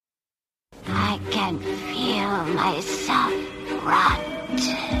can feel myself rot.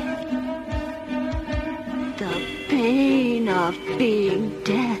 The pain of being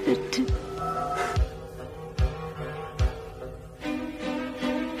dead.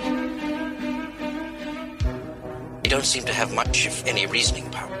 You don't seem to have much, if any, reasoning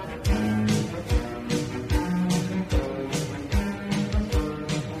power.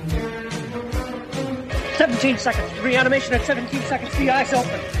 "17 seconds. Reanimation at 17 seconds. The eyes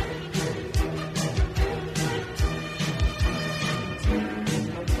open."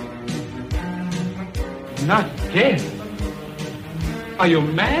 Not dead? Are you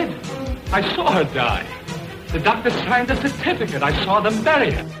mad? I saw her die. The doctor signed a certificate. I saw them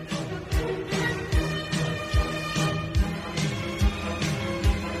bury her.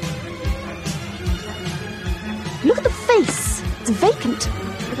 Look at the face. It's vacant,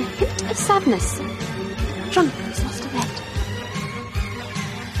 with a hint of sadness. Drunk has lost a bet.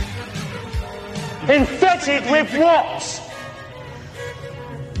 Infected with what?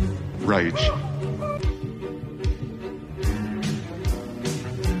 Rage.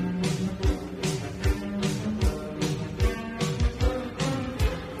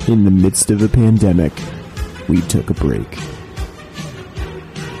 In the midst of a pandemic, we took a break.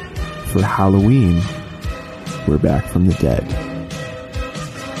 For Halloween, we're back from the dead.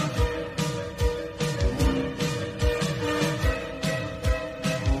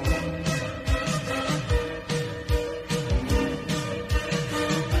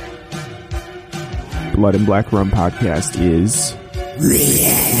 Blood and Black Rum podcast is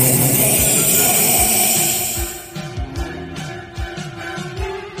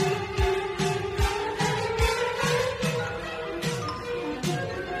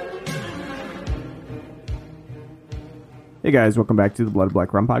Hey guys, welcome back to the Blood and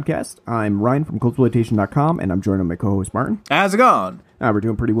Black Rum podcast. I'm Ryan from Cultsploitation.com, and I'm joined by my co-host Martin. How's it going? We're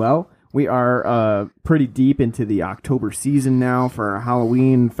doing pretty well. We are pretty deep into the October season now for our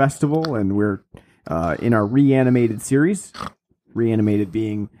Halloween festival, and we're in our Reanimated series. Reanimated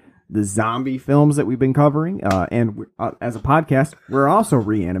being the zombie films that we've been covering, and as a podcast, we're also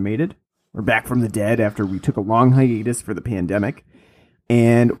reanimated. We're back from the dead after we took a long hiatus for the pandemic.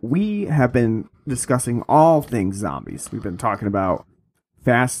 And we have been discussing all things zombies. We've been talking about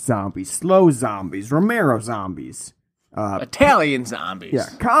fast zombies, slow zombies, Romero zombies. Italian zombies. Yeah,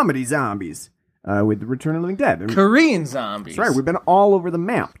 comedy zombies with the Return of the Living Dead. Korean zombies. That's right, we've been all over the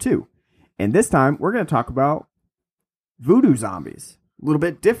map, too. And this time, we're going to talk about voodoo zombies. A little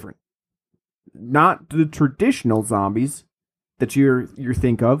bit different. Not the traditional zombies that you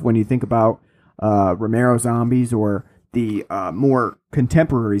think of when you think about Romero zombies or the more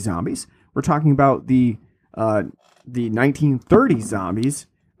contemporary zombies. We're talking about the 1930s zombies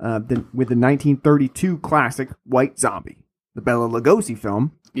with the 1932 classic White Zombie, the Bela Lugosi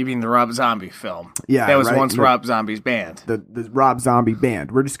film. You mean the Rob Zombie film? Yeah, that was right? once Rob Zombie's band. The Rob Zombie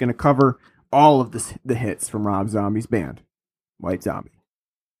band. We're just going to cover all of the hits from Rob Zombie's band, White Zombie.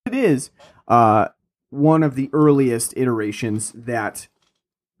 It is one of the earliest iterations that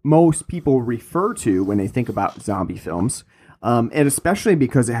most people refer to when they think about zombie films, and especially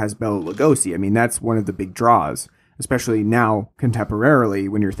because it has Bela Lugosi. I mean, that's one of the big draws, especially now contemporarily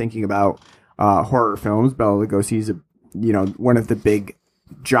when you're thinking about horror films. Bela Lugosi is one of the big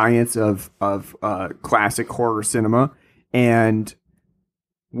giants of classic horror cinema, and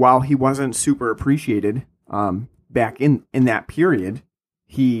while he wasn't super appreciated back in that period,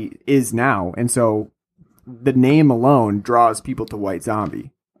 he is now, and so the name alone draws people to White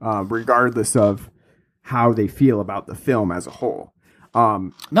Zombie. Regardless of how they feel about the film as a whole.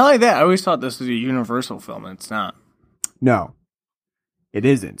 Not only that, I always thought this was a Universal film, and it's not. No, it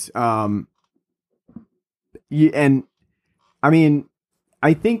isn't. And I mean,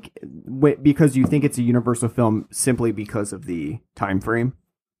 I think because you think it's a Universal film simply because of the time frame.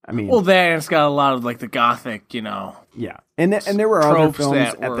 I mean, well, then it's got a lot of like the gothic, Yeah, and there were other films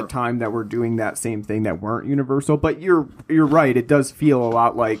at the were time that were doing that same thing that weren't Universal. But you're right; it does feel a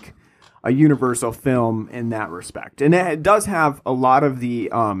lot like a Universal film in that respect, and it does have a lot of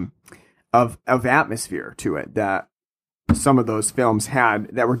the of atmosphere to it that some of those films had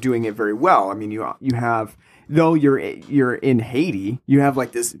that were doing it very well. I mean, you have, though you're in Haiti, you have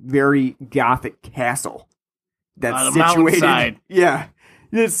like this very gothic castle that's situated. Yeah.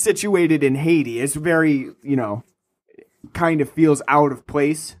 It's situated in Haiti. It's very, kind of feels out of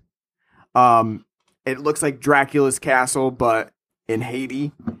place. It looks like Dracula's castle, but in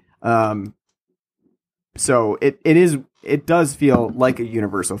Haiti. So it does feel like a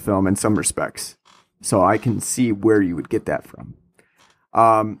Universal film in some respects. So I can see where you would get that from.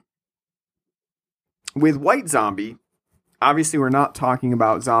 With White Zombie, obviously we're not talking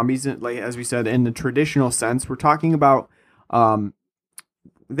about zombies, like as we said, in the traditional sense. We're talking about,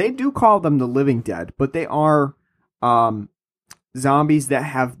 they do call them the living dead, but they are zombies that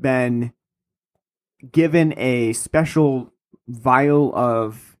have been given a special vial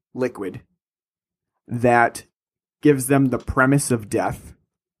of liquid that gives them the premise of death,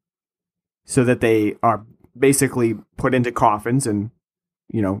 so that they are basically put into coffins and,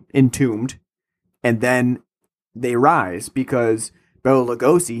 entombed, and then they rise because Bela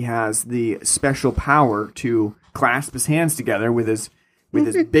Lugosi has the special power to clasp his hands together with his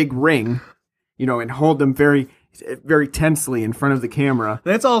big ring, and hold them very, very tensely in front of the camera.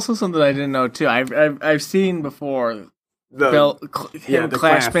 That's also something I didn't know too. I've seen before him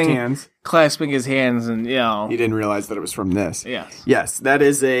clasping his hands, and you didn't realize that it was from this. Yes, that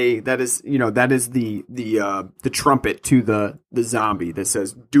is the trumpet to the zombie that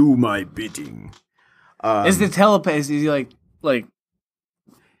says, "Do my bidding." Is the telepathy? Is he like?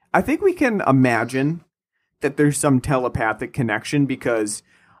 I think we can imagine that there's some telepathic connection, because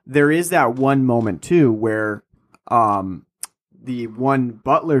there is that one moment too where the one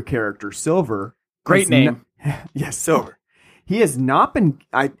Butler character, Silver, great name, yes, Silver. He has not been,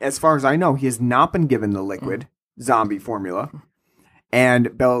 as far as I know, he has not been given the liquid zombie formula.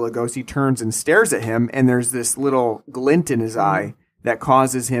 And Bela Lugosi turns and stares at him, and there's this little glint in his eye that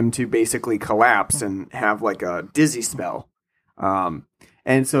causes him to basically collapse and have like a dizzy spell.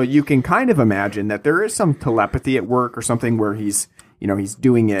 And so you can kind of imagine that there is some telepathy at work or something where he's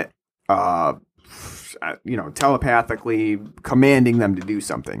doing it, telepathically commanding them to do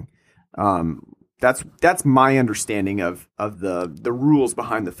something. That's my understanding of the rules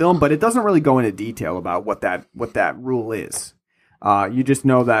behind the film, but it doesn't really go into detail about what that rule is. You just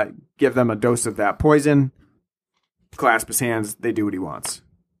know that give them a dose of that poison, clasp his hands, they do what he wants.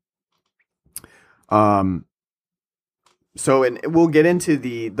 So we'll get into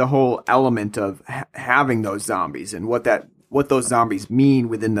the whole element of having those zombies and what those zombies mean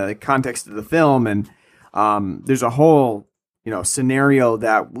within the context of the film, and there's a whole scenario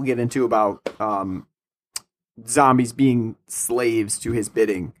that we'll get into about zombies being slaves to his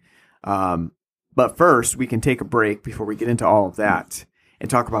bidding. But first, we can take a break before we get into all of that and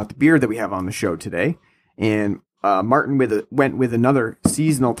talk about the beer that we have on the show today. And Martin went with another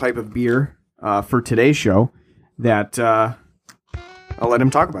seasonal type of beer for today's show that I'll let him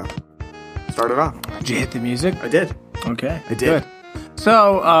talk about. Start it off. Did you hit the music? I did. Okay. I did. Good.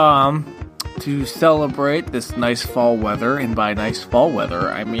 So, to celebrate this nice fall weather, and by nice fall weather,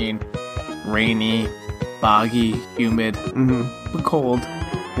 I mean rainy, foggy, humid, but cold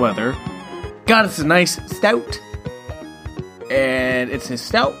weather, got us a nice stout. And it's a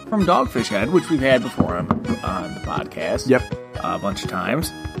stout from Dogfish Head, which we've had before on the podcast. Yep. A bunch of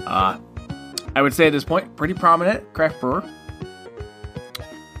times. I would say at this point, pretty prominent craft brewer.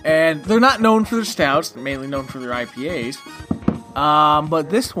 And they're not known for their stouts, they're mainly known for their IPAs. But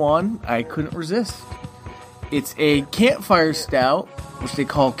this one, I couldn't resist. It's a campfire stout, which they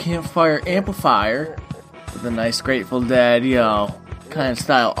call Campfire Amplifier, with a nice Grateful Dead, kind of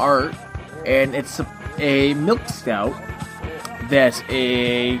style art. And it's a milk stout that's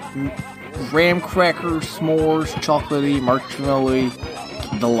a graham cracker, s'mores, chocolatey,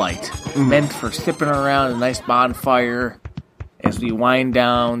 marshmallowy delight. Meant for sipping around a nice bonfire as we wind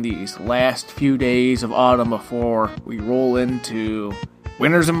down these last few days of autumn before we roll into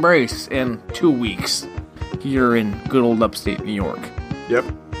winter's embrace in 2 weeks here in good old upstate New York. Yep.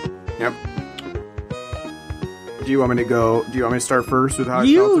 Do you want me to start first with how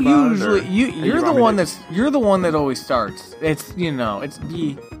I felt about it? You're the one that always starts. It's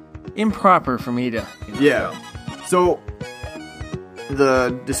be improper for me to. Yeah. So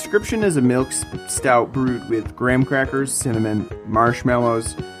the description is a milk stout brewed with graham crackers, cinnamon,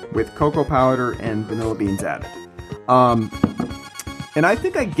 marshmallows, with cocoa powder and vanilla beans added. And I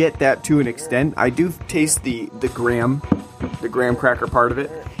think I get that to an extent. I do taste the graham cracker part of it,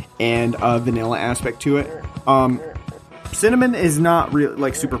 and vanilla aspect to it. Cinnamon is not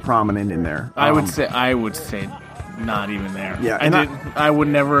really super prominent in there. I would say not even there. Yeah, I would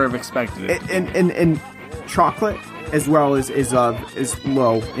never have expected it. And chocolate as well is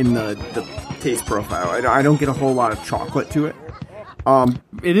low in the taste profile. I don't get a whole lot of chocolate to it.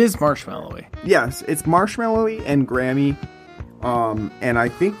 It is marshmallowy. Yes, it's marshmallowy and Grammy. And I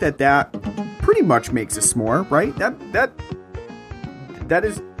think that pretty much makes a s'more, right?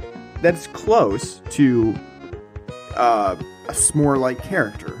 That's close to a s'more-like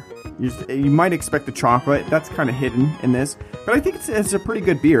character. You might expect the chocolate. That's kind of hidden in this, but I think it's a pretty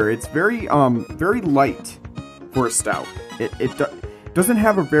good beer. It's very light for a stout. It doesn't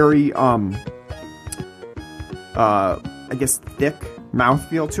have a very I guess, thick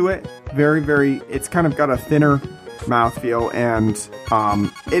mouthfeel to it. Very, it's kind of got a thinner mouthfeel, and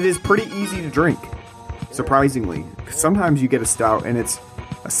it is pretty easy to drink, surprisingly. Sometimes you get a stout and it's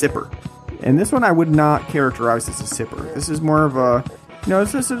a sipper. And this one I would not characterize as a sipper. This is more of a,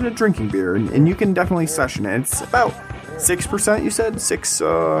 this is a drinking beer, and you can definitely session it. It's about 6%, you said? I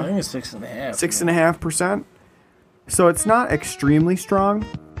think it's 6.5. 6.5%. So it's not extremely strong,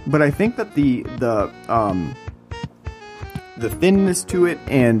 but I think that the thinness to it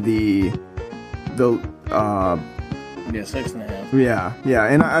and the 6.5. Yeah,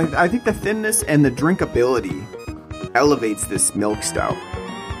 and I think the thinness and the drinkability elevates this milk stout.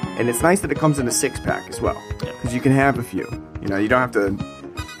 And it's nice that it comes in a 6-pack as well, because you can have a few. You don't have to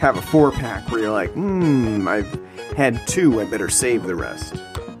have a 4-pack where you're like, I've had 2, I better save the rest.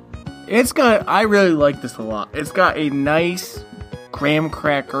 I really like this a lot. It's got a nice graham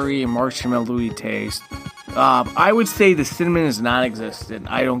crackery and marshmallowy taste. I would say the cinnamon is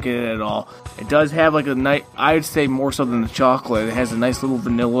non-existent. I don't get it at all. It does have like a nice, I would say more so than the chocolate. It has a nice little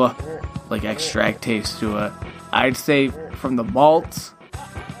vanilla, like extract taste to it. I'd say from the malts,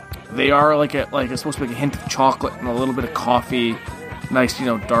 they are like it's supposed to be like a hint of chocolate and a little bit of coffee. Nice,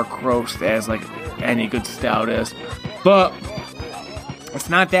 dark roast as like any good stout is. But it's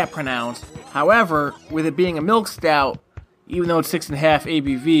not that pronounced. However, with it being a milk stout, even though it's 6.5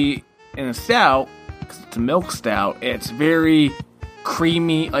 ABV in a stout, because it's a milk stout, it's very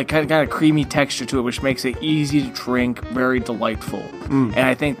creamy, like kind of creamy texture to it, which makes it easy to drink, very delightful. And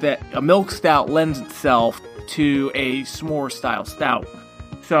I think that a milk stout lends itself to a s'more style stout.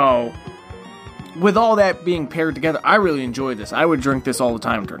 So, with all that being paired together, I really enjoy this. I would drink this all the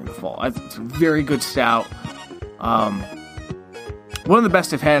time during the fall. It's a very good stout. One of the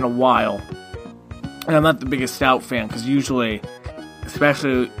best I've had in a while. And I'm not the biggest stout fan, because usually,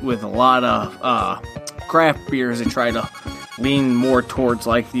 especially with a lot of craft beers, they try to lean more towards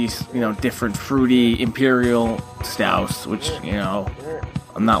like these, different fruity imperial stouts, which,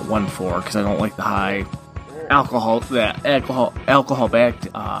 I'm not one for, because I don't like the high alcohol backed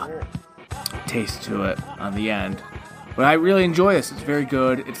taste to it on the end. But I really enjoy this. It's very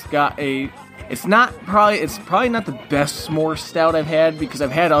good. It's probably not the best s'more stout I've had, because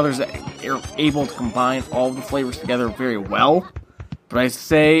I've had others that are able to combine all the flavors together very well. But I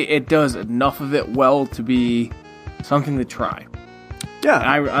say it does enough of it well to be something to try. Yeah,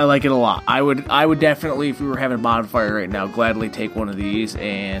 I like it a lot. I would definitely, if we were having a bonfire right now, gladly take one of these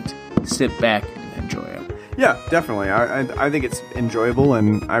and sit back and enjoy it. Yeah, definitely. I think it's enjoyable,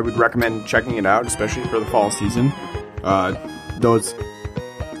 and I would recommend checking it out, especially for the fall season. Those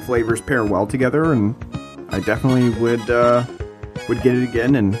flavors pair well together, and I definitely would get it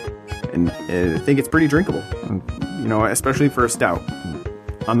again, and I think it's pretty drinkable. Especially for a stout.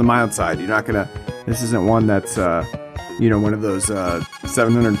 On the mild side, this isn't one that's one of those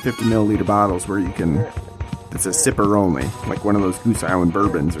 750 milliliter bottles where it's a sipper only, like one of those Goose Island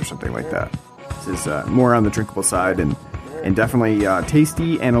bourbons or something like that. This is more on the drinkable side, and definitely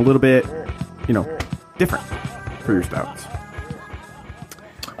tasty and a little bit, different for your stouts.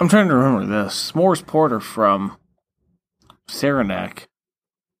 I'm trying to remember this. S'mores Porter from Saranac.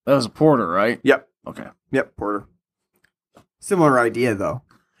 That was a porter, right? Yep. Okay. Yep, porter. Similar idea, though.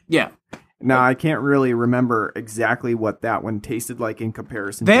 Yeah. Now, I can't really remember exactly what that one tasted like in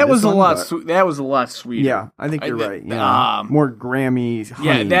comparison that to this was one, a lot. That was a lot sweeter. Yeah, I think you're right. Yeah. More Grammy.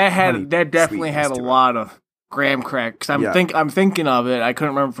 Honey, that definitely had a lot of graham crack. Because I'm thinking of it. I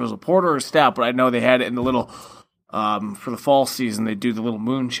couldn't remember if it was a porter or a stout, but I know they had it in the little. For the fall season, they do the little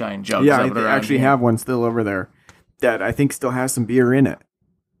moonshine jugs. Yeah, they actually have one still over there that I think still has some beer in it.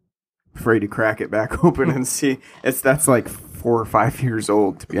 Afraid to crack it back open and see. That's like 4 or 5 years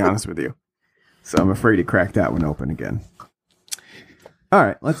old, to be honest with you. So I'm afraid to crack that one open again. All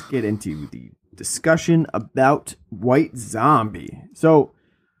right, let's get into the discussion about White Zombie. So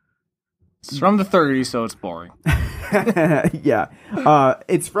it's from the 30s, so it's boring. Yeah.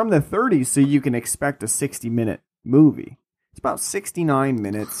 It's from the 30s, so you can expect a 60-minute movie. It's about 69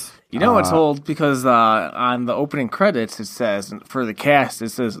 minutes. It's old because on the opening credits it says, for the cast, it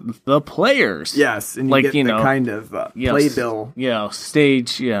says the players. Yes, and you get the kind of playbill.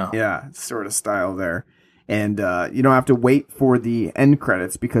 Stage, Yeah, sort of style there. And you don't have to wait for the end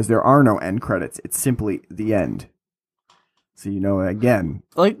credits because there are no end credits. It's simply the end. So again,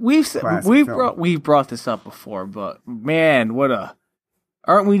 like we've brought this up before, but man,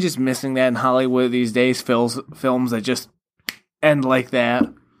 aren't we just missing that in Hollywood these days? Films that just end like that.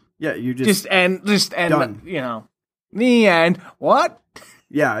 Yeah, you just end. Done. The end. What?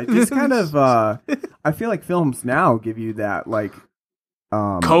 Yeah, it's kind of. I feel like films now give you that like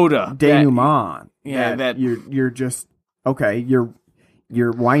coda denouement. Yeah, that you're just okay,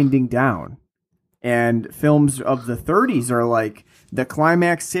 you're winding down. And films of the 30s are like the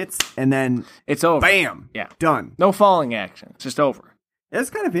climax hits and then It's over. bam, Yeah. done. No falling action. It's just over.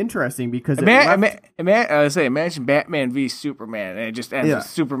 It's kind of interesting because Imagine Batman v Superman, and it just ends with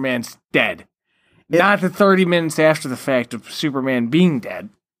Superman's dead. Not the 30 minutes after the fact of Superman being dead.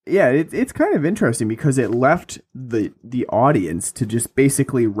 Yeah, it's kind of interesting because it left the audience to just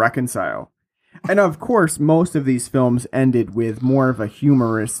basically reconcile. And of course, most of these films ended with more of a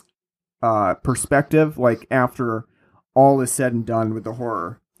humorous perspective, like after all is said and done with the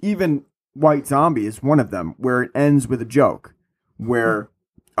horror. Even White Zombie is one of them, where it ends with a joke, where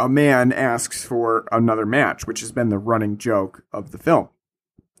a man asks for another match, which has been the running joke of the film.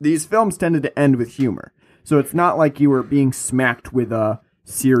 These films tended to end with humor, so it's not like you were being smacked with a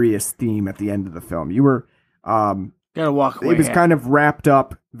serious theme at the end of the film. You were Gotta walk away. it was kind of wrapped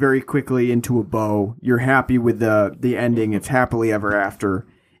up very quickly into a bow. You're happy with the ending. It's happily ever after.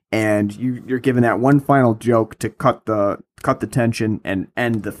 And you're given that one final joke to cut the tension and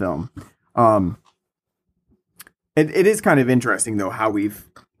end the film. It is kind of interesting though how we've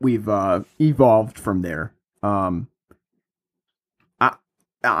evolved from there.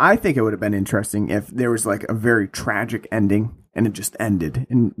 I think it would have been interesting if there was like a very tragic ending and it just ended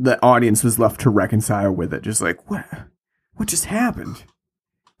and the audience was left to reconcile with it. Just like what just happened?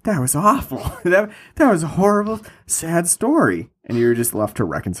 That was awful. That was a horrible, sad story. And you're just left to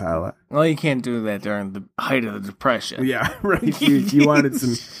reconcile it. Well, you can't do that during the height of the Depression. Yeah, right. You wanted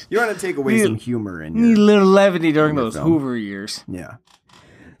to take away some humor in You need a your, little levity during those film. Hoover years. Yeah.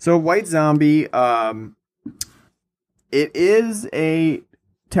 So White Zombie, it is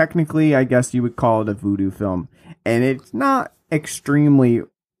technically, I guess you would call it a voodoo film. And it's not extremely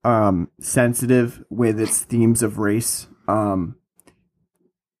sensitive with its themes of race.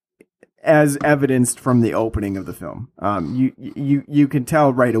 As evidenced from the opening of the film. You can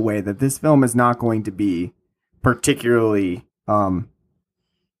tell right away that this film is not going to be particularly, nuanced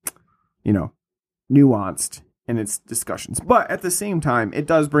in its discussions. But at the same time, it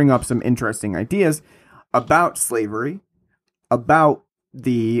does bring up some interesting ideas about slavery, about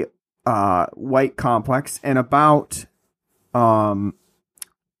the white complex, and about almost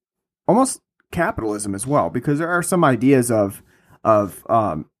capitalism as well, because there are some ideas of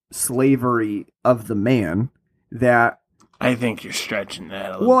slavery of the man that I think you're stretching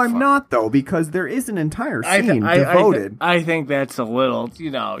that a little well, I'm far. not though, because there is an entire scene devoted. I think that's a little,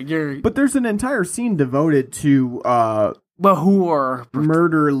 But there's an entire scene devoted to But who are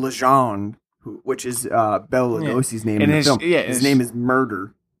Murder Legendre, which is Bela Lugosi's name in the film. His name is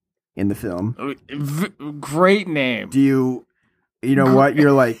Murder in the film. Great name. Do you know what?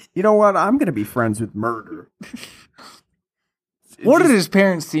 You're like, you know what? I'm gonna be friends with Murder. What did his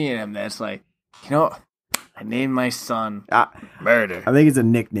parents see in him that's like, I named my son Murder. I think it's a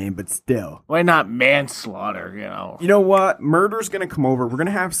nickname, but still. Why not manslaughter, You know what? Murder's going to come over. We're going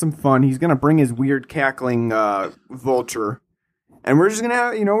to have some fun. He's going to bring his weird cackling vulture. And we're just going to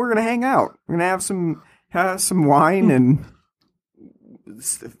have, we're going to hang out. We're going to have some wine and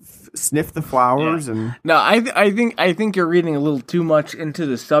sniff the flowers. Yeah. And no, I think you're reading a little too much into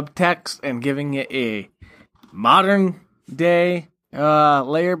the subtext and giving it a modern day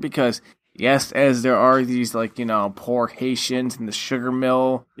layer, because yes, as there are these poor Haitians in the sugar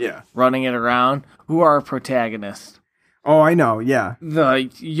mill running it around who are protagonists. Oh, I know, yeah. The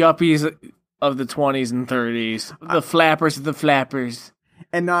yuppies of the 20s and 30s, the flappers of the flappers,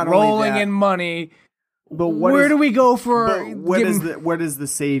 and not rolling only that, in money. But where do we go for what is the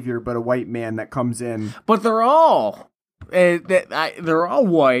savior but a white man that comes in? But they're all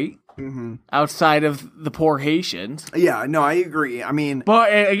white. Mm-hmm. Outside of the poor Haitians. Yeah, no, I agree. I mean... But,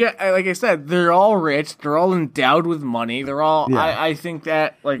 again, like I said, they're all rich. They're all endowed with money. They're all... Yeah. I think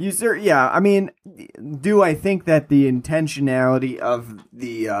that, I mean, do I think that the intentionality of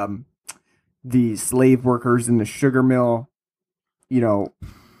the slave workers in the sugar mill,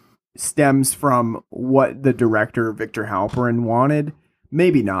 stems from what the director, Victor Halperin, wanted?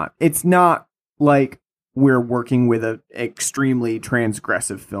 Maybe not. It's not like we're working with an extremely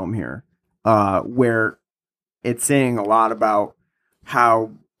transgressive film here, where it's saying a lot about how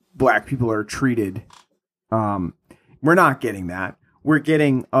black people are treated. We're not getting that. We're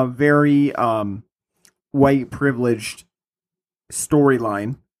getting a very white privileged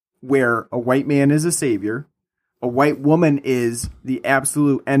storyline where a white man is a savior, a white woman is the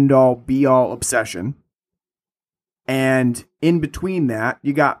absolute end-all, be-all obsession, and in between that,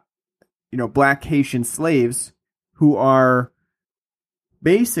 you got black Haitian slaves who are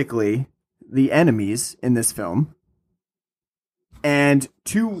basically the enemies in this film, and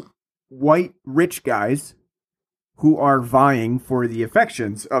two white rich guys who are vying for the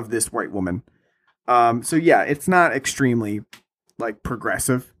affections of this white woman. So yeah, it's not extremely like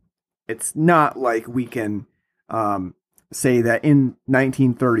progressive. It's not like we can say that in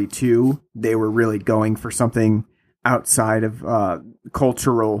 1932 they were really going for something outside of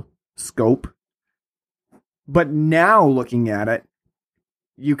cultural scope. But now looking at it,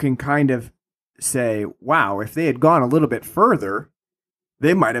 you can kind of say, wow, if they had gone a little bit further,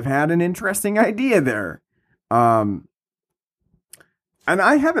 they might have had an interesting idea there. And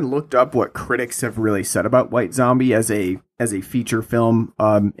I haven't looked up what critics have really said about White Zombie as a feature film,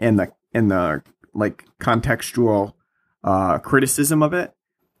 and the like contextual criticism of it.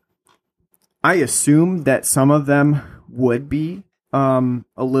 I assume that some of them would be a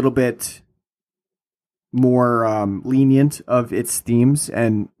little bit more lenient of its themes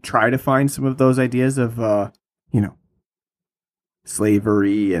and try to find some of those ideas of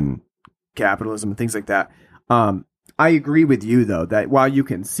slavery and capitalism and things like that. I agree with you, though, that while you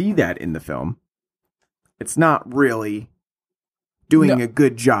can see that in the film, it's not really doing a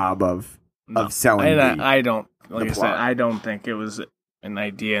good job of selling. I don't think it was an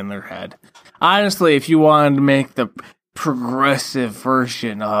idea in their head. Honestly, if you wanted to make the progressive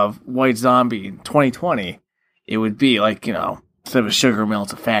version of White Zombie in 2020, it would be like, instead of a sugar mill,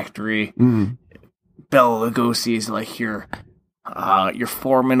 it's a factory. Mm. Bela Lugosi is like your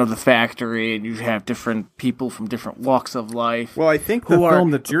foreman of the factory, and you have different people from different walks of life. Well, I think the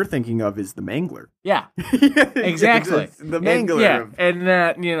film that you're thinking of is The Mangler. Yeah, exactly. The Mangler. And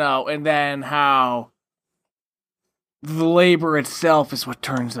that, and then how the labor itself is what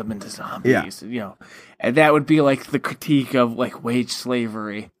turns them into zombies. Yeah. And that would be like the critique of like wage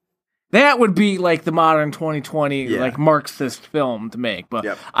slavery. That would be like the modern 2020 like Marxist film to make.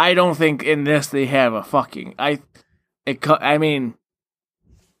 But I don't think in this they have a fucking I mean,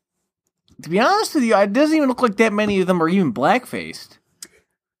 to be honest with you, it doesn't even look like that many of them are even black-faced.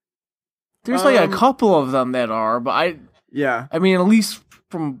 There's like a couple of them that are, but I mean, at least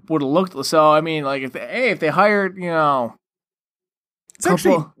from what it looked. So I mean, like if they hired, it's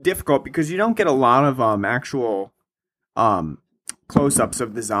actually difficult because you don't get a lot of actual close-ups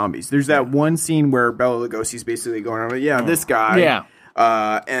of the zombies. There's that one scene where Bela Lugosi's basically going on, this guy,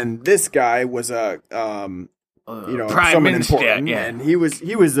 and this guy was a Prime someone Minister, important, and he was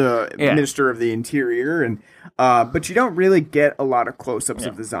a Minister of the Interior, and but you don't really get a lot of close-ups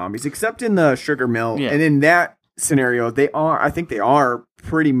of the zombies, except in the sugar mill, and in that scenario, I think they are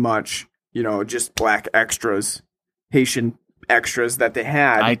pretty much, just black extras, Haitian extras that they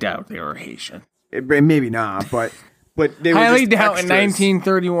had. I doubt they were Haitian. Maybe not, but they were highly just doubt extras. In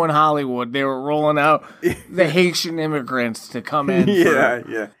 1931 Hollywood, they were rolling out the Haitian immigrants to come in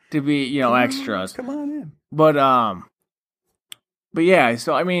to be, extras. Come on in. But yeah,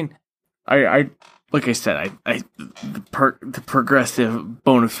 so I mean, I like I said, the progressive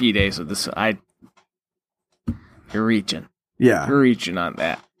bona fides of this, you're reaching. Yeah. You're reaching on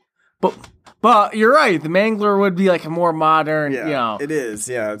that. But you're right, the Mangler would be like a more modern, It is,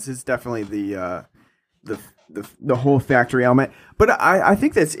 it's definitely the whole factory element. But I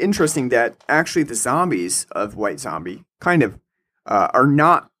think that's interesting that actually the zombies of White Zombie kind of are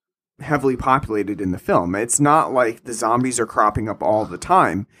not heavily populated in the film. It's not like the zombies are cropping up all the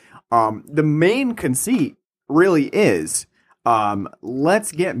time. The main conceit really is,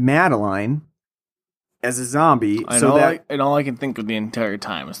 let's get Madeline as a zombie. And all I can think of the entire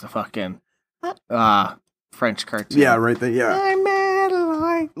time is the fucking French cartoon. Yeah, right there. Yeah, I'm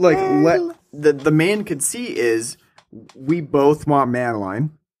Madeline. Like the main conceit is we both want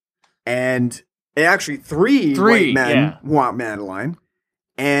Madeline, and actually three white men want Madeline.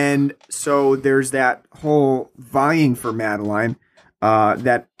 And so there's that whole vying for Madeline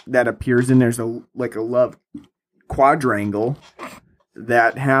that appears, and there's a love quadrangle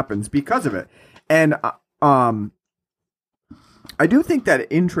that happens because of it. And I do think that,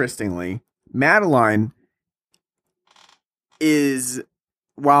 interestingly, Madeline is,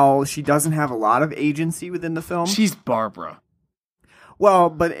 while she doesn't have a lot of agency within the film, she's Barbara. Well,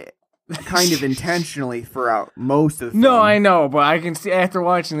 but kind of intentionally throughout most of the film. No, I know, but I can see after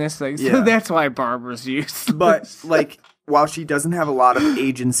watching this thing, so that's why Barbara's used. But while she doesn't have a lot of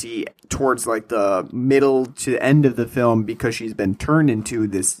agency towards like the middle to the end of the film because she's been turned into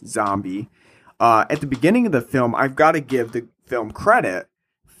this zombie, at the beginning of the film, I've got to give the film credit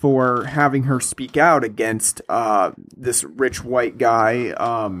for having her speak out against this rich white guy,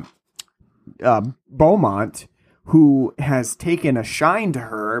 Beaumont, who has taken a shine to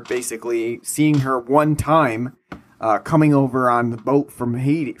her, basically seeing her one time coming over on the boat from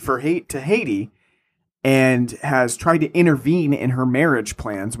Haiti, and has tried to intervene in her marriage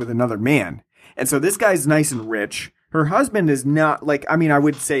plans with another man. And so this guy's nice and rich. Her husband is not like, I mean, I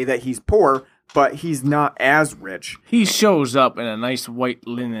would say that he's poor, but he's not as rich. He shows up in a nice white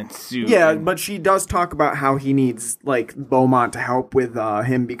linen suit. Yeah, but she does talk about how he needs, like, Beaumont to help with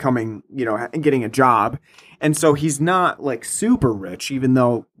him becoming, getting a job. And so he's not, like, super rich, even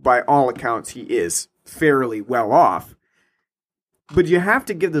though, by all accounts, he is fairly well off. But you have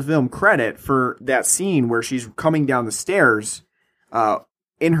to give the film credit for that scene where she's coming down the stairs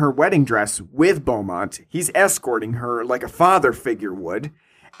in her wedding dress with Beaumont. He's escorting her like a father figure would.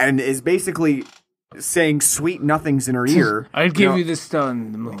 And is basically saying sweet nothings in her ear. I'd give you the sun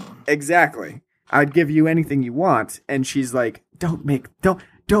and the moon. Exactly. I'd give you anything you want. And she's like, don't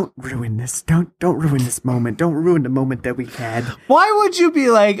ruin this. Don't ruin this moment. Don't ruin the moment that we had. Why would you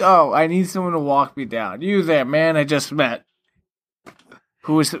be like, oh, I need someone to walk me down? You there, man I just met.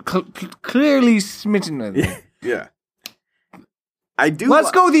 Who is clearly smitten with me. Yeah. I do.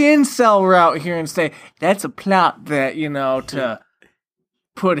 Let's go the incel route here and say, that's a plot that, to...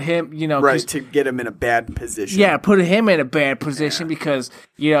 put him, right, to get him in a bad position. Yeah, put him in a bad position because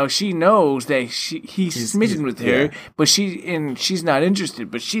she knows that he's smitten with her, but she's not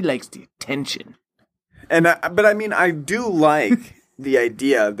interested, but she likes the attention. But I mean, I do like the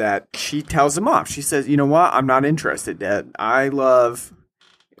idea that she tells him off. She says, "You know what? I'm not interested, Dad. I love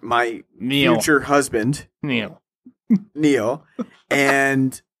my future husband, Neil,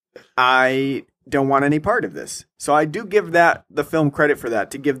 and I don't want any part of this." So I do give the film credit for that,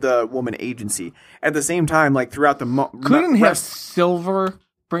 to give the woman agency. At the same time, like throughout the couldn't have Silver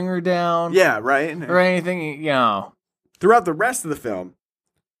bring her down, right, or anything, Throughout the rest of the film,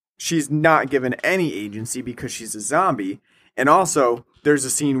 she's not given any agency because she's a zombie, and also there's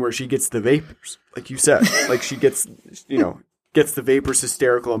a scene where she gets the vapors, like you said, like she gets the vapors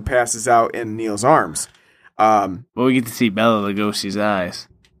hysterical and passes out in Neil's arms. But we get to see Bela Lugosi's eyes.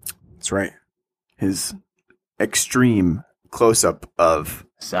 That's right. His extreme close-up of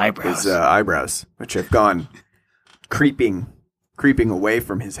his eyebrows. Which have gone creeping away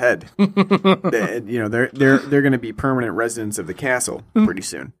from his head. They're going to be permanent residents of the castle pretty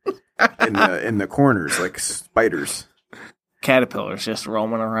soon. In the corners, like spiders, caterpillars just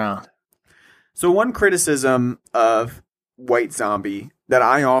roaming around. So one criticism of White Zombie that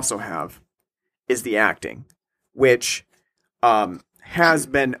I also have is the acting, which has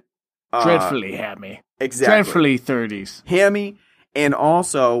been dreadfully hammy. Exactly. Dreadfully 30s. Hammy, and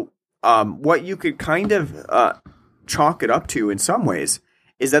also what you could kind of chalk it up to in some ways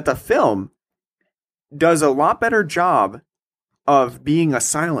is that the film does a lot better job of being a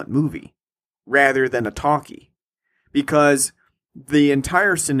silent movie rather than a talkie. Because the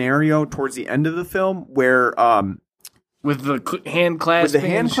entire scenario towards the end of the film where with the hand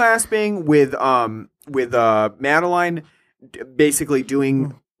clasping, with Madeline basically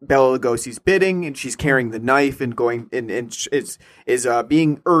doing Bela Lugosi's bidding, and she's carrying the knife and going and is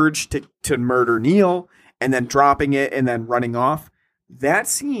being urged to murder Neil, and then dropping it and then running off. That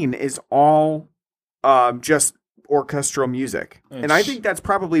scene is all just orchestral music, and I think that's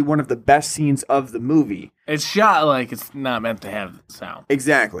probably one of the best scenes of the movie. It's shot like it's not meant to have sound.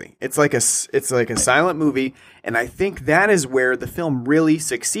 Exactly, it's like a silent movie, and I think that is where the film really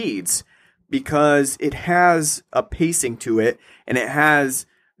succeeds because it has a pacing to it, and it has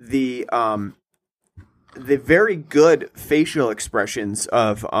the very good facial expressions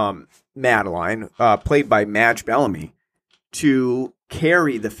of Madeline, played by Madge Bellamy, to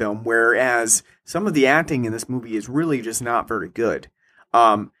carry the film, whereas some of the acting in this movie is really just not very good.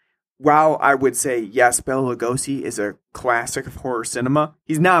 While I would say, yes, Bela Lugosi is a classic of horror cinema,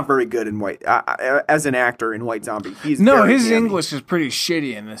 he's not very good in as an actor in White Zombie. His hammy. English is pretty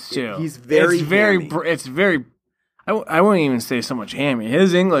shitty in this too. He's very it's very I wouldn't even say so much hammy.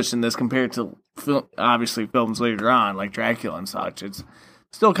 His English in this compared to obviously films later on, like Dracula and such, it's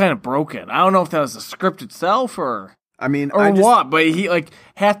still kind of broken. I don't know if that was the script itself or what, but he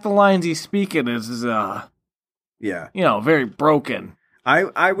half the lines he's speaking is very broken.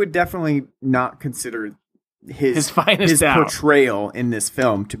 I would definitely not consider his finest portrayal in this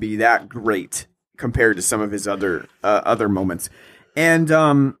film to be that great compared to some of his other moments. And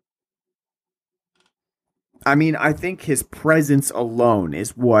I think his presence alone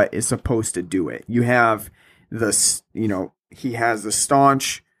is what is supposed to do it. You have he has the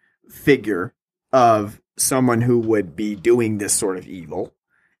staunch figure of someone who would be doing this sort of evil,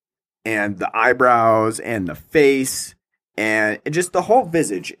 and the eyebrows and the face and just the whole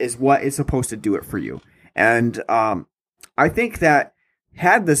visage is what is supposed to do it for you. And I think that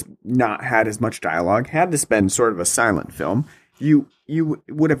had this not had as much dialogue, had this been sort of a silent film, you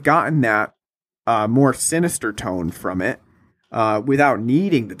would have gotten that more sinister tone from it without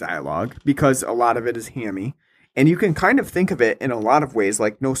needing the dialogue, because a lot of it is hammy. And you can kind of think of it in a lot of ways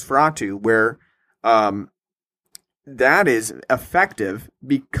like Nosferatu, where that is effective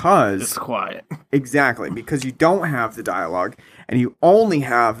because... It's quiet. Exactly, because you don't have the dialogue, and you only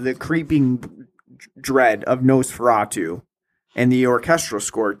have the creeping dread of Nosferatu and the orchestral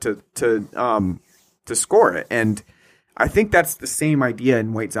score to score it. And I think that's the same idea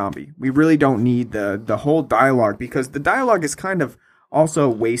in White Zombie. We really don't need the whole dialogue, because the dialogue is kind of also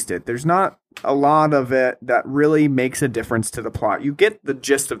wasted. There's not a lot of it that really makes a difference to the plot. You get the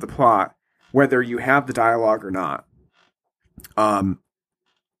gist of the plot whether you have the dialogue or not.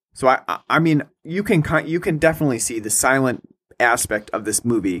 So I mean, you can definitely see the silent aspect of this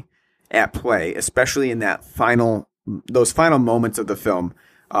movie at play, especially in those final moments of the film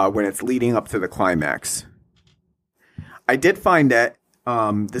when it's leading up to the climax. I did find that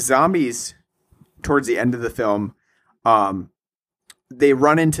the zombies towards the end of the film, they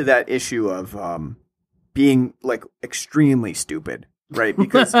run into that issue of being like extremely stupid, right?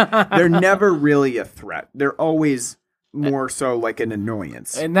 Because they're never really a threat. They're always more so like an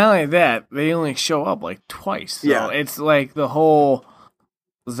annoyance. And not only that, they only show up like twice. So Yeah. it's like the whole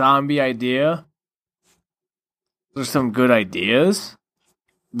zombie idea. There's some good ideas,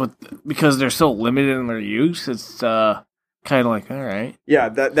 but because they're so limited in their use, it's kind of like, all right. Yeah,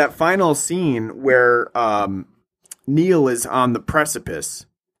 that final scene where Neil is on the precipice,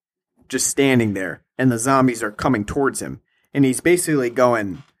 just standing there, and the zombies are coming towards him, and he's basically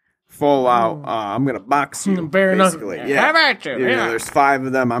going full out. I'm gonna box you. Bare enough. basically. How about you? You know, Yeah. there's 5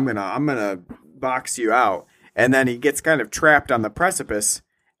 of them. I'm gonna box you out, and then he gets kind of trapped on the precipice,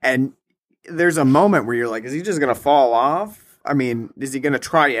 and there's a moment where you're like, is he just gonna fall off? I mean, is he going to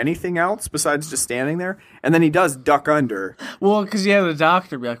try anything else besides just standing there? And then he does duck under. Well, because you have the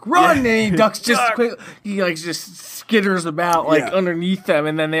doctor be like, run! Yeah. And he ducks just Duck. quick. He like just skitters about like Yeah. underneath them,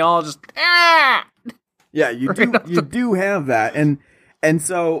 and then they all just, ah! Yeah, you do have that. And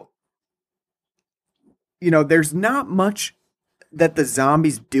so, you know, there's not much that the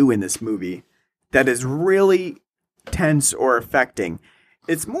zombies do in this movie that is really tense or affecting.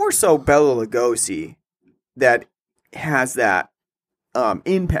 It's more so Bela Lugosi that has that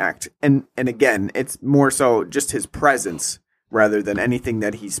impact, and again, it's more so just his presence rather than anything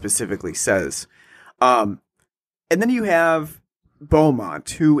that he specifically says. And then you have Beaumont,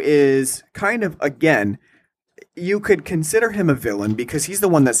 who is kind of, again, you could consider him a villain because he's the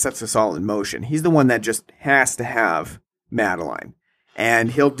one that sets us all in motion. He's the one that just has to have Madeline,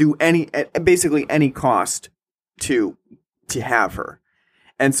 and he'll do basically any cost to have her.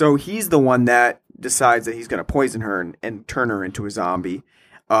 And so he's the one that decides that he's going to poison her and turn her into a zombie.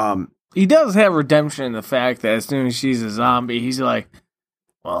 He does have redemption in the fact that as soon as she's a zombie, he's like,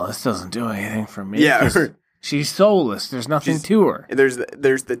 well, this doesn't do anything for me. Yeah. 'cause she's soulless. There's nothing to her. There's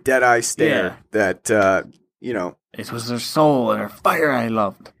the dead eye stare that, you know. It was her soul and her fire I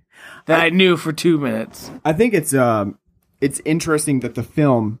loved. That I knew for 2 minutes. I think it's interesting that the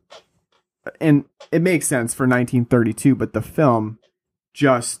film, and it makes sense for 1932, but the film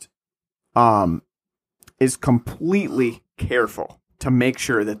just is completely careful to make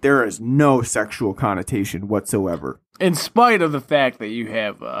sure that there is no sexual connotation whatsoever. In spite of the fact that you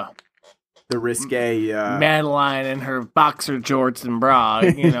have The risque Madeline in her boxer jorts and bra,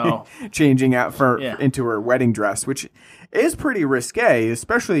 you know. changing out Yeah. into her wedding dress, which is pretty risque,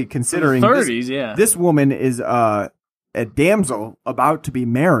 especially considering 30s, yeah. this woman is a damsel about to be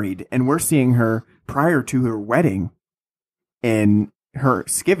married, and we're seeing her prior to her wedding in her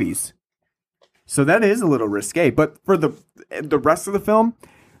skivvies. So that is a little risque, but for the rest of the film,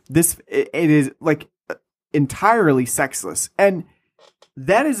 it is like entirely sexless, and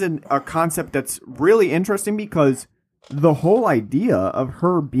that is a concept that's really interesting because the whole idea of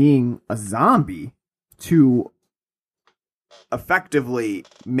her being a zombie to effectively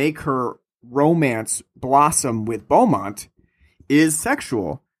make her romance blossom with Beaumont is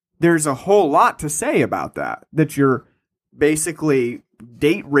sexual. There's a whole lot to say about that you're basically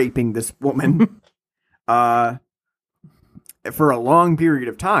date raping this woman for a long period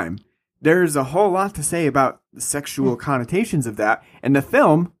of time. There's a whole lot to say about the sexual connotations of that, and the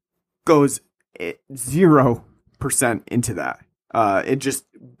film goes 0% into that. It just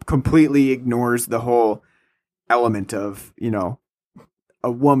completely ignores the whole element of, you know,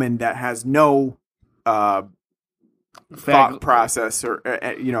 a woman that has no thought process or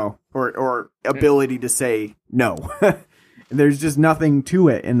you know, or ability to say no. There's just nothing to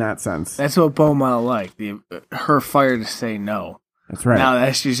it in that sense. That's what Beaumont liked, her fire to say no. That's right. Now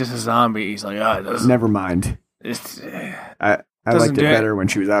that she's just a zombie, he's like, it doesn't. Never mind. It's, I liked it better when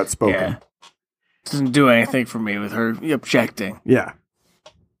she was outspoken. yeah. Doesn't do anything for me with her objecting. Yeah.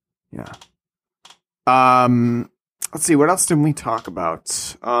 Let's see, what else did we talk about?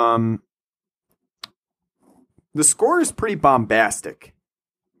 The score is pretty bombastic.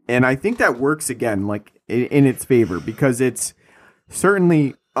 And I think that works again, like in its favor, because it's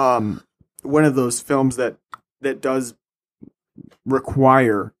certainly one of those films that does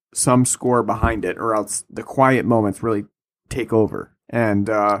require some score behind it, or else the quiet moments really take over. And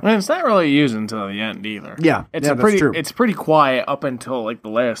it's not really used until the end either. Yeah, that's true. It's pretty quiet up until like the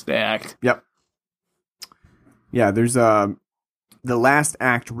last act. Yep. Yeah, there's the last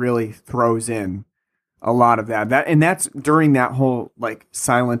act really throws in a lot of that, and that's during that whole like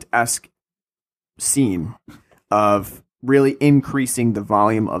silent-esque scene of really increasing the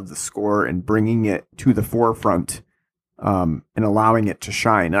volume of the score and bringing it to the forefront, and allowing it to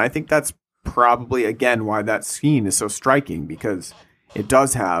shine. And I think that's probably again why that scene is so striking, because it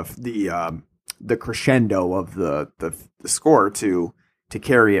does have the crescendo of the score to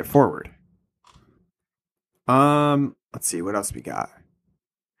carry it forward. Let's see what else we got.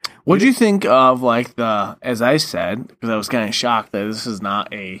 What do you think of like as I said, because I was kind of shocked that this is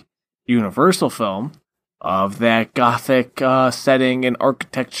not a Universal film, of that gothic setting and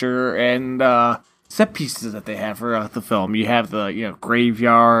architecture and set pieces that they have throughout the film. You have the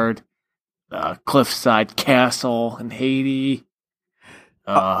graveyard, cliffside castle in Haiti.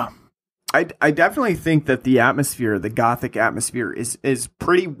 I definitely think that the atmosphere, the gothic atmosphere, is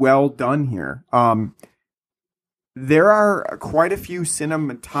pretty well done here. There are quite a few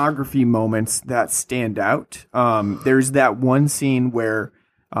cinematography moments that stand out. There's that one scene where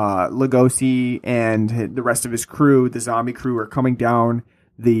Lugosi and the rest of his crew, the zombie crew, are coming down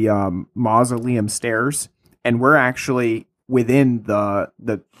the mausoleum stairs, and we're actually within the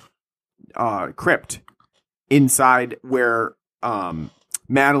crypt inside where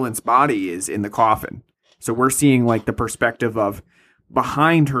Madeline's body is in the coffin. So we're seeing like the perspective of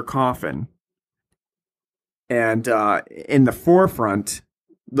behind her coffin. And in the forefront,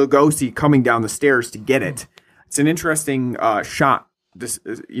 Lugosi coming down the stairs to get it. It's an interesting shot,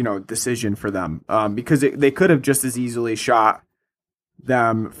 decision for them, because they could have just as easily shot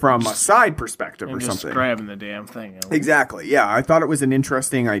them from a side perspective or just something. Grabbing the damn thing. Exactly. Yeah, I thought it was an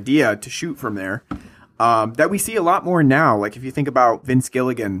interesting idea to shoot from there. That we see a lot more now. Like if you think about Vince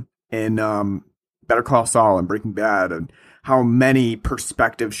Gilligan in Better Call Saul and Breaking Bad, and how many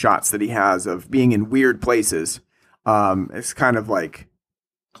perspective shots that he has of being in weird places. It's kind of like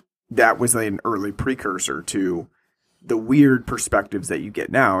that was an early precursor to the weird perspectives that you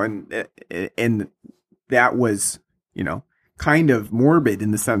get now. And that was, kind of morbid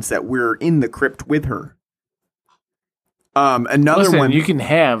in the sense that we're in the crypt with her. Another one. You can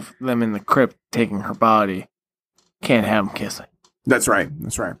have them in the crypt taking her body. Can't have them kissing. That's right.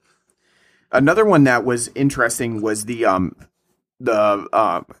 Another one that was interesting was the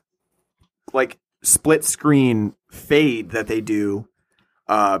like split screen fade that they do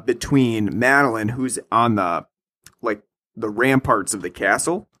between Madeline, who's on the ramparts of the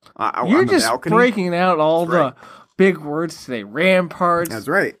castle. You're on the just balcony. breaking out all the big words today. Ramparts. That's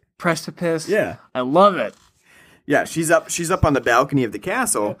right. Precipice. Yeah, I love it. Yeah, she's up on the balcony of the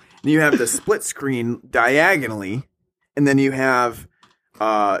castle, and you have the split screen diagonally, and then you have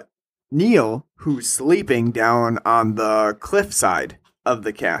Neil, who's sleeping down on the cliffside of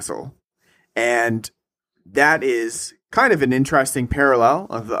the castle. And that is kind of an interesting parallel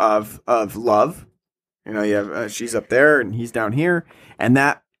of love. You have she's up there and he's down here, and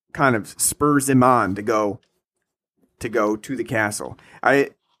that kind of spurs him on to go to the castle.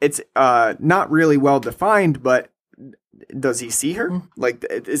 It's not really well defined, but does he see her? Like,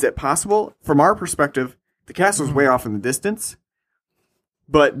 is it possible? From our perspective, the castle's way off in the distance,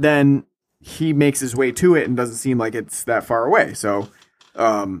 but then he makes his way to it and doesn't seem like it's that far away. So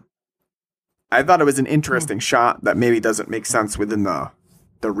I thought it was an interesting shot that maybe doesn't make sense within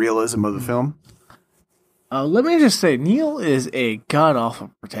the realism of the film. Let me just say, Neil is a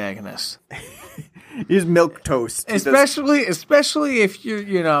god-awful protagonist. He's milquetoast. Especially if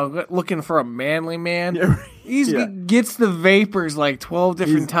you're, looking for a manly man. He gets the vapors like 12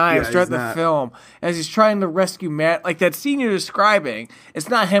 different times throughout the film as he's trying to rescue Matt. Like that scene you're describing, it's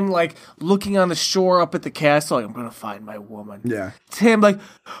not him like looking on the shore up at the castle, like, I'm going to find my woman. Yeah. It's him like,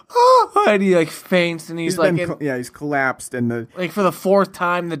 oh, and he like faints and he's he's collapsed. And like for the fourth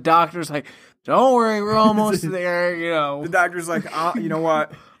time, the doctor's like, don't worry, we're almost there, The doctor's like, you know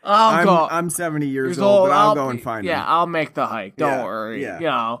what? I'm 70 years old, but I'll go and find him. Yeah, I'll make the hike. Don't worry.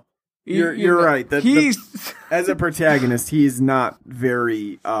 Yeah. You're right. As a protagonist, he's not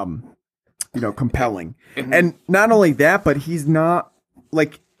very, compelling. And not only that, but he's not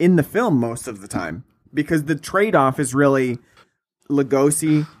like in the film most of the time, because the trade-off is really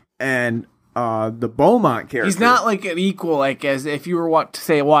Lugosi and the Beaumont character. He's not like an equal, like as if you were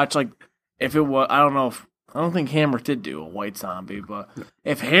watch like if it was, I don't think Hammer did do a White Zombie, but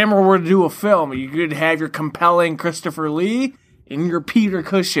if Hammer were to do a film, you could have your compelling Christopher Lee and your Peter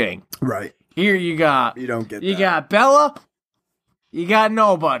Cushing. Right. Here you got that. got Bella, you got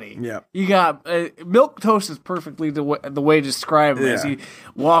nobody. Yeah. You got Milk Toast is perfectly the way to describe him as he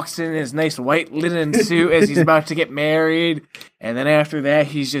walks in his nice white linen suit as he's about to get married, and then after that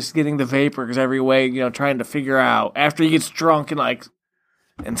he's just getting the vapors every way, trying to figure out after he gets drunk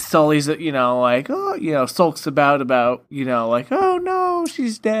and Sully's, sulks about, like, oh no,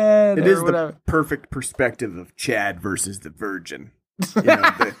 she's dead. It is whatever. The perfect perspective of Chad versus the Virgin.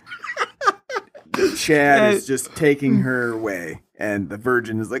 The Chad is just taking her away, and the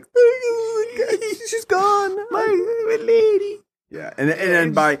Virgin is like, she's gone, my lady. Yeah, and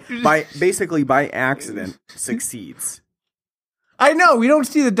then by accident succeeds. I know, we don't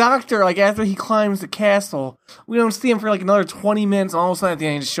see the doctor, like, after he climbs the castle. We don't see him for, like, another 20 minutes, and all of a sudden at the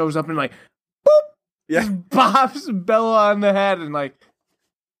end he just shows up and, like, boop! Yeah. Just bops Bella on the head and, like,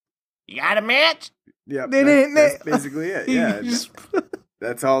 you got a match? Yeah, that's basically it. Yeah,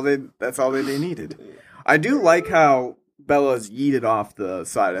 that's all they needed. I do like how Bella's yeeted off the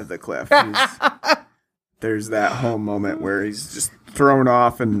side of the cliff. There's that whole moment where he's just thrown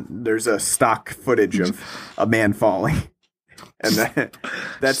off, and there's a stock footage of a man falling. And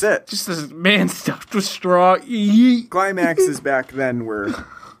that's it. Just this man stuffed with straw. Yeet. Climaxes back then were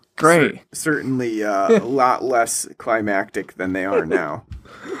great. Certainly a lot less climactic than they are now.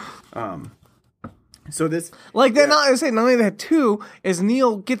 So this, like, they're not saying not only that too. As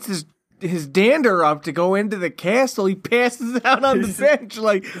Neil gets his dander up to go into the castle, he passes out on the bench.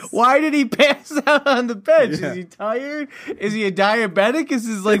 Like, why did he pass out on the bench? Yeah. Is he tired? Is he a diabetic? Is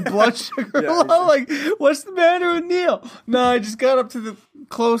his blood sugar low? Like, what's the matter with Neil? No, I just got up to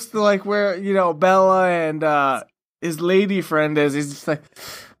close to where Bella and his lady friend is. He's just like,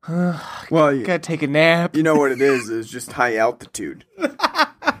 well, gotta take a nap. You know what it is? It's just high altitude.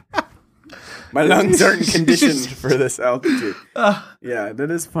 My lungs aren't conditioned for this altitude. Yeah,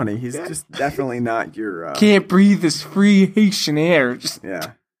 that is funny. He's just definitely not your... Can't breathe this free Haitian air.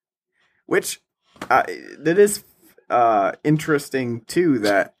 Yeah. Which, that is interesting, too,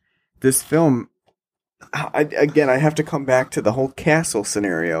 that this film... I have to come back to the whole castle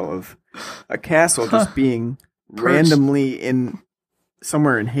scenario of a castle just being randomly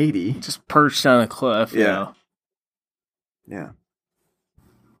somewhere in Haiti. Just perched on a cliff, Yeah.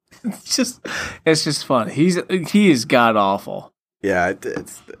 It's just fun. He is god awful. Yeah,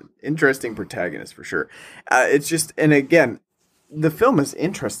 it's interesting protagonist for sure. It's just, and again, the film is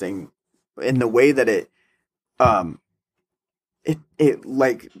interesting in the way that it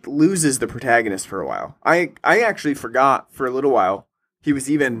loses the protagonist for a while. I actually forgot for a little while he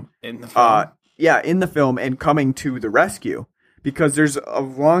was even in the film. In the film and coming to the rescue, because there's a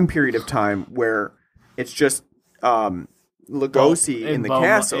long period of time where it's just Lugosi in the Beaumont,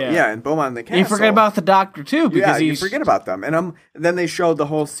 castle. And Beaumont in the castle. You forget about the doctor, too. Because you forget about them. And then they showed the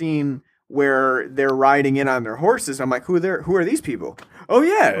whole scene where they're riding in on their horses. I'm like, who are these people? Oh,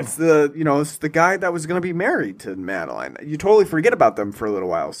 yeah, it's the guy that was going to be married to Madeline. You totally forget about them for a little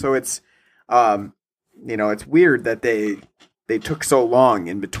while. So it's, it's weird that they took so long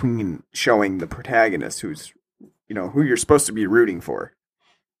in between showing the protagonist who's, who you're supposed to be rooting for.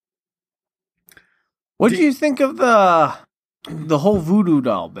 What do you think of the whole voodoo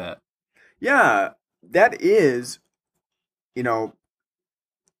doll bit? Yeah, that is,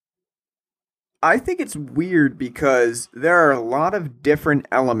 I think it's weird because there are a lot of different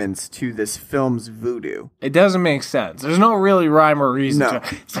elements to this film's voodoo. It doesn't make sense. There's no really rhyme or reason No. to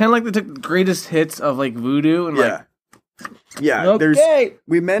it. It's kind of like they took the greatest hits of voodoo and okay.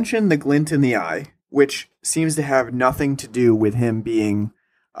 We mentioned the glint in the eye, which seems to have nothing to do with him being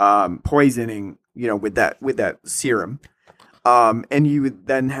poisoning, with that serum. And you would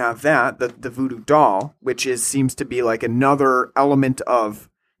then have the voodoo doll, which seems to be like another element of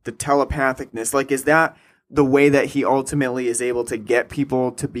the telepathicness. Like, is that the way that he ultimately is able to get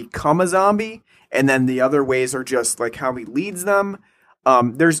people to become a zombie? And then the other ways are just like how he leads them.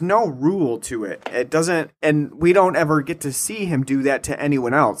 There's no rule to it. It doesn't, and we don't ever get to see him do that to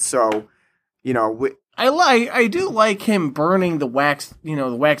anyone else. So, I do like him burning the wax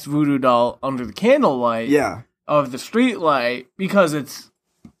voodoo doll under the candlelight. Yeah. Of the street light, because it's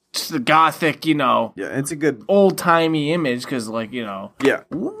just the gothic, Yeah, it's a good old timey image. Because Yeah.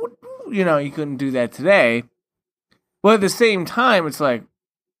 You couldn't do that today. But at the same time, it's like,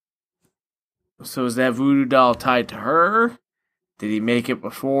 so is that voodoo doll tied to her? Did he make it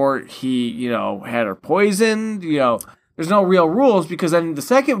before he, had her poisoned? There's no real rules because then the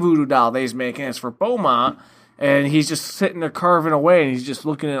second voodoo doll that he's making is for Beaumont, and he's just sitting there carving away, and he's just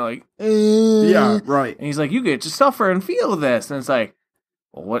looking at it like, Yeah, right. And he's like, you get to suffer and feel this. And it's like,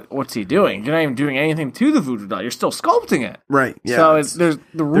 well, what's he doing? You're not even doing anything to the voodoo doll. You're still sculpting it. Right, yeah. So there's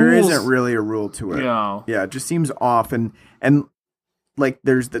the rules. There isn't really a rule to it. Yeah. Yeah, it just seems off, and like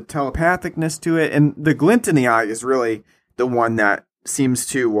there's the telepathicness to it, and the glint in the eye is really the one that seems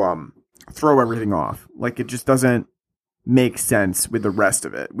to throw everything off. Like it just doesn't make sense with the rest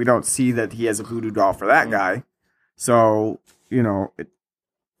of it. We don't see that he has a voodoo doll for that guy. So,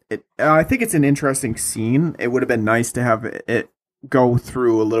 I think it's an interesting scene. It would have been nice to have it go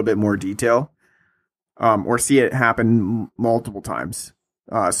through a little bit more detail, or see it happen multiple times.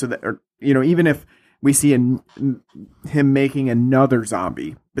 So that, even if we see him making another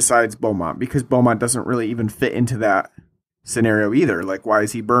zombie besides Beaumont, because Beaumont doesn't really even fit into that scenario either. Like, why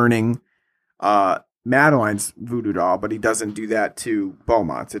is he burning Madeline's voodoo doll, but he doesn't do that to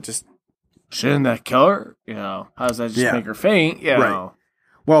Beaumont's? It just... Shouldn't that kill her? How does that just make her faint? Right.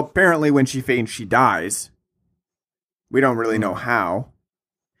 Well, apparently when she faints, she dies. We don't really know how.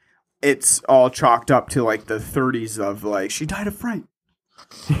 It's all chalked up to like the 30s of like, she died of fright.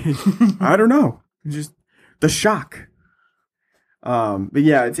 I don't know. Just the shock. But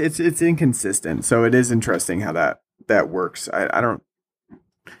yeah, it's inconsistent. So it is interesting how that works. I don't...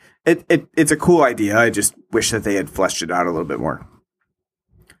 It's a cool idea. I just wish that they had fleshed it out a little bit more.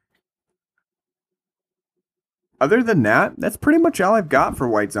 Other than that, that's pretty much all I've got for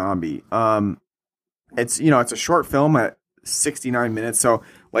White Zombie. It's a short film at 69 minutes, so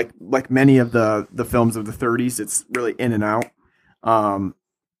like many of the films of the 30s, it's really in and out.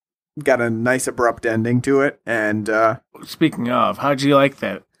 Got a nice abrupt ending to it, and speaking of, how'd you like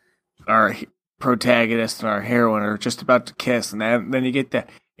that our protagonist and our heroine are just about to kiss, and then you get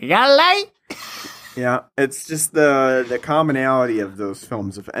you got a light? Yeah, it's just the commonality of those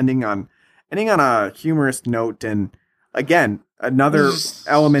films of ending on a humorous note, and again, another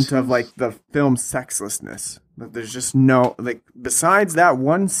element of like the film's sexlessness. There's just no, like, besides that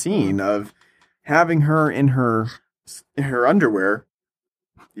one scene of having her in her underwear,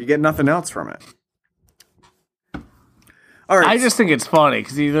 you get nothing else from it. All right. I just think it's funny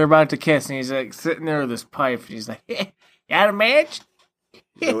because they're about to kiss, and he's like sitting there with his pipe, and he's like, hey, got a match?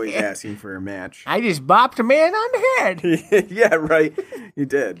 He's always asking for a match. I just bopped a man on the head. Yeah, right. You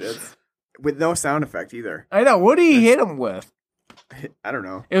did. That's, with no sound effect either. I know. What did he hit him with? I don't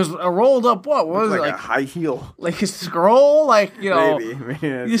know. It was a rolled up what? What was it? Like a high heel. Like a scroll? Like, Maybe.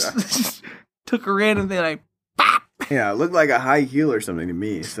 You just took a random thing like, bop! Yeah, it looked like a high heel or something to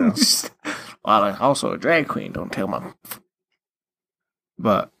me. So, well, also a drag queen. Don't tell my.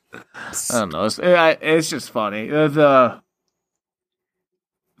 But I don't know. It's just funny. It's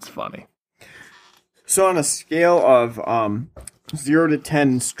funny. So on a scale of 0 to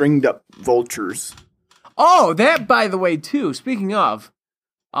 10 stringed up vultures. Oh, that, by the way, too. Speaking of,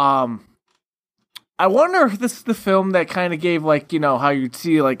 I wonder if this is the film that kind of gave, like, how you'd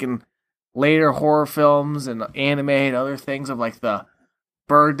see, like, in later horror films and anime and other things of, like, the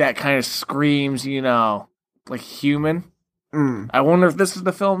bird that kind of screams, like human. I wonder if this is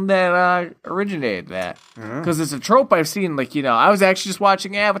the film that originated that. Because it's a trope I've seen, like, I was actually just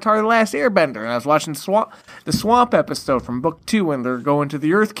watching Avatar The Last Airbender, and I was watching the swamp episode from Book 2 when they're going to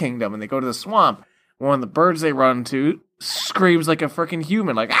the Earth Kingdom, and they go to the swamp. One of the birds they run to screams like a freaking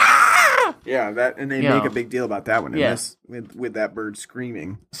human, like, ah! Yeah, and they make a big deal about that one. Yeah. With that bird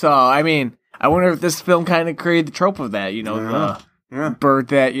screaming. So, I mean, I wonder if this film kind of created the trope of that, the bird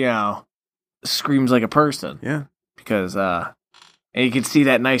that, screams like a person. Yeah. Because, and you can see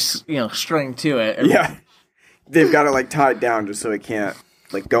that nice, string to it. Yeah. They've got it, like, tied down just so it can't,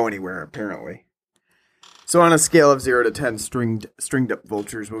 like, go anywhere, apparently. So on a scale of 0 to 10 stringed up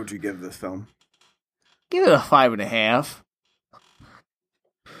vultures, what would you give this film? Give it a 5.5.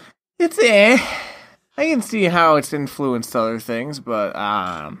 It's I can see how it's influenced other things, but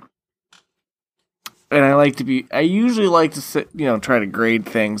and I usually like to sit, try to grade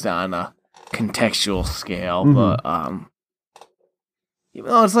things on a contextual scale, but even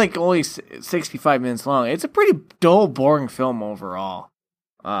though it's like only 65 minutes long, it's a pretty dull, boring film overall.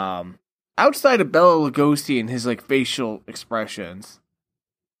 Outside of Bela Lugosi and his like facial expressions,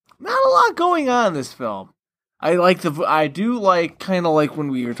 not a lot going on in this film. I do like kind of like when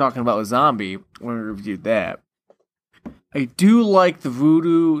we were talking about a zombie when we reviewed that. I do like the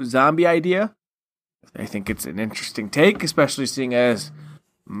voodoo zombie idea. I think it's an interesting take, especially seeing as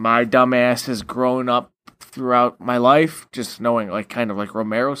my dumbass has grown up throughout my life, just knowing like kind of like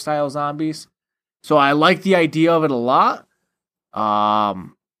Romero style zombies. So I like the idea of it a lot.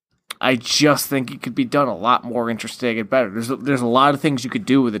 I just think it could be done a lot more interesting and better. There's a lot of things you could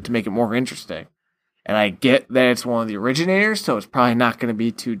do with it to make it more interesting. And I get that it's one of the originators, so it's probably not going to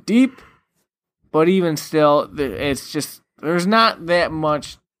be too deep. But even still, it's just, there's not that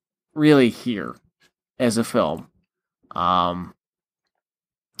much really here as a film. And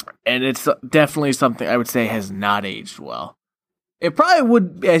it's definitely something I would say has not aged well. It probably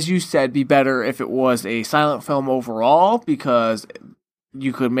would, as you said, be better if it was a silent film overall, because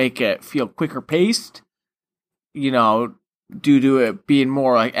you could make it feel quicker paced, due to it being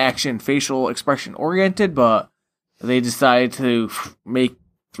more like action, facial expression oriented, but they decided to make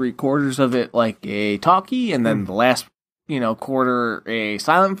 3/4 of it like a talkie, and then the last, quarter a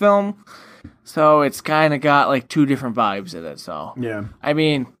silent film. So it's kind of got like two different vibes in it. So Yeah. I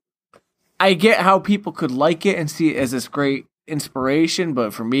mean, I get how people could like it and see it as this great inspiration,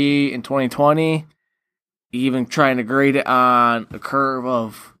 but for me in 2020, even trying to grade it on a curve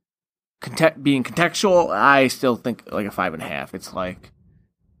of being contextual, I still think like a 5.5. It's like,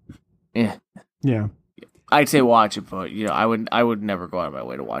 Yeah. I'd say watch it, but I would never go out of my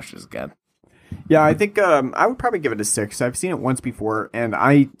way to watch this again. Yeah, I think I would probably give it a 6. I've seen it once before, and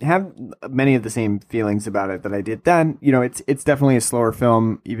I have many of the same feelings about it that I did then. It's definitely a slower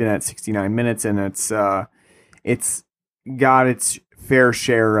film, even at 69 minutes, and it's got its fair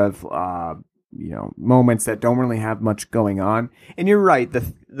share of moments that don't really have much going on. And you're right,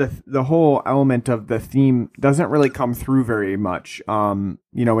 the whole element of the theme doesn't really come through very much.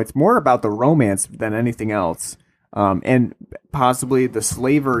 It's more about the romance than anything else. And possibly the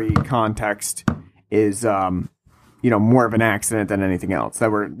slavery context is more of an accident than anything else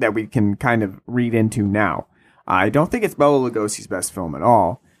that we can kind of read into now. I don't think it's Bela Lugosi's best film at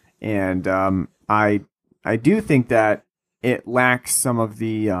all, and I do think that it lacks some of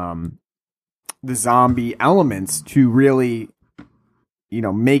the zombie elements to really,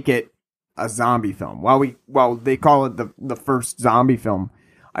 make it a zombie film. While they call it the first zombie film,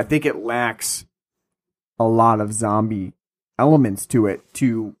 I think it lacks a lot of zombie elements to it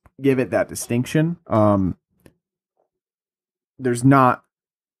to give it that distinction. There's not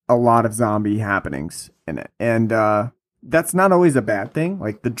a lot of zombie happenings in it, and that's not always a bad thing.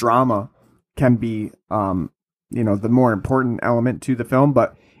 Like, the drama can be, the more important element to the film,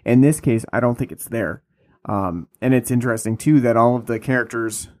 but in this case, I don't think it's there. And it's interesting too that all of the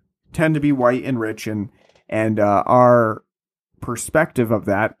characters tend to be white and rich, and our perspective of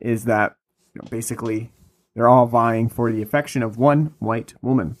that is that basically they're all vying for the affection of one white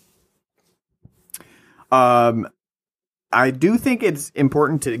woman. I do think it's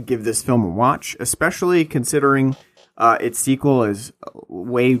important to give this film a watch, especially considering its sequel is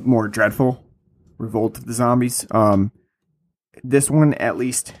way more dreadful, Revolt of the Zombies. This one at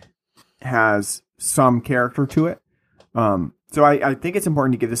least has some character to it. So I think it's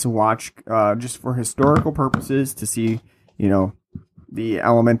important to give this a watch just for historical purposes, to see, the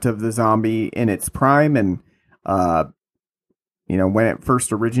element of the zombie in its prime and, when it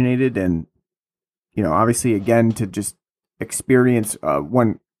first originated, and, obviously again to just experience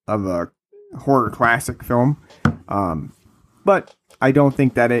one of a horror classic film. But I don't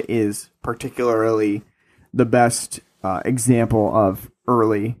think that it is particularly the best example of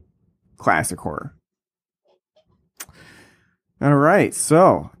early classic horror. All right,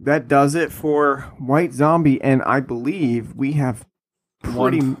 so that does it for White Zombie, and I believe we have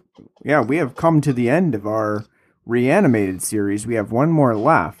we have come to the end of our Reanimated series. We have one more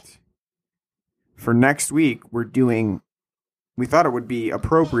left. For next week, we thought it would be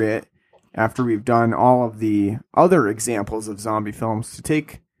appropriate, after we've done all of the other examples of zombie films, to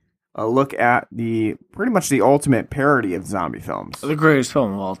take a look at pretty much the ultimate parody of zombie films. The greatest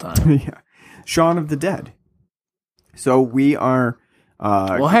film of all time. Yeah. Shaun of the Dead. So we are...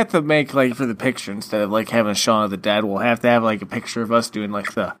 we'll have to make, like, for the picture, instead of, like, having Shaun of the Dead, we'll have to have, like, a picture of us doing,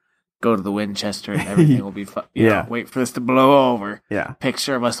 like, the go to the Winchester and everything will be fun. Wait for this to blow over. Yeah.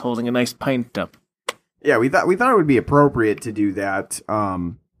 Picture of us holding a nice pint up. Yeah, we thought it would be appropriate to do that,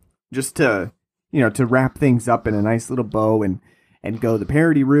 just to, to wrap things up in a nice little bow and go the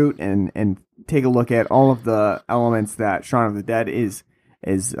parody route and take a look at all of the elements that Shaun of the Dead is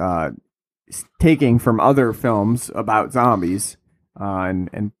taking from other films about zombies,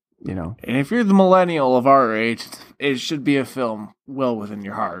 and if you're the millennial of our age, it should be a film well within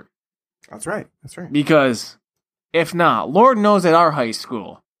your heart. That's right. Because if not, Lord knows at our high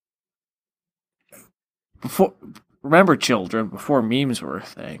school, remember, children, before memes were a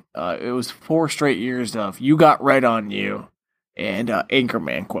thing, it was 4 straight years of "You Got Red on You" and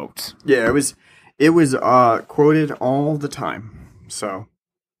Anchorman quotes. Yeah, it was quoted all the time. So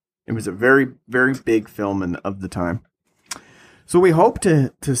it was a very, very big film of the time. So we hope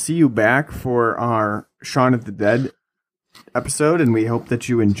to see you back for our Shaun of the Dead episode, and we hope that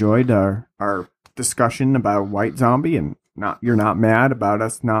you enjoyed our discussion about White Zombie, and you're not mad about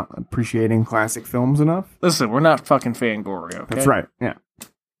us not appreciating classic films enough. Listen, we're not fucking Fangoria, okay? That's right. Yeah.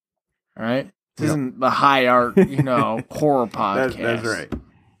 All right. This isn't the high art, horror podcast. That's right.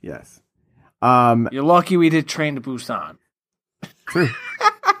 Yes. You're lucky we did Train to Busan. True.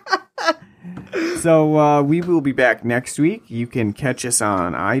 So we will be back next week. You can catch us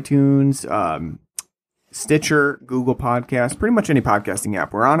on iTunes, Stitcher, Google Podcasts, pretty much any podcasting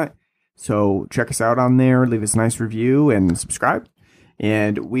app. We're on it. So check us out on there. Leave us a nice review and subscribe.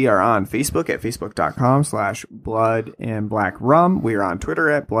 And we are on Facebook at facebook.com/bloodandblackrum. We are on Twitter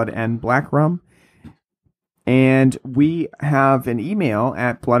at bloodandblackrum. And we have an email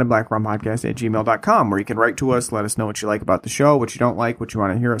at bloodandblackrumpodcast@gmail.com where you can write to us, let us know what you like about the show, what you don't like, what you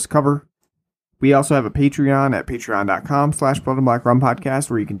want to hear us cover. We also have a Patreon at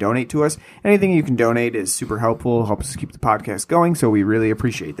patreon.com/bloodandblackrumpodcast where you can donate to us. Anything you can donate is super helpful, helps us keep the podcast going, so we really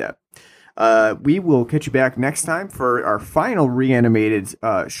appreciate that. We will catch you back next time for our final reanimated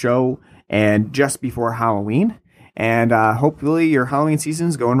show and just before Halloween. And hopefully your Halloween season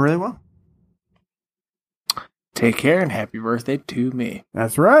is going really well. Take care and happy birthday to me.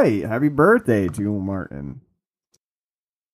 That's right. Happy birthday to Martin.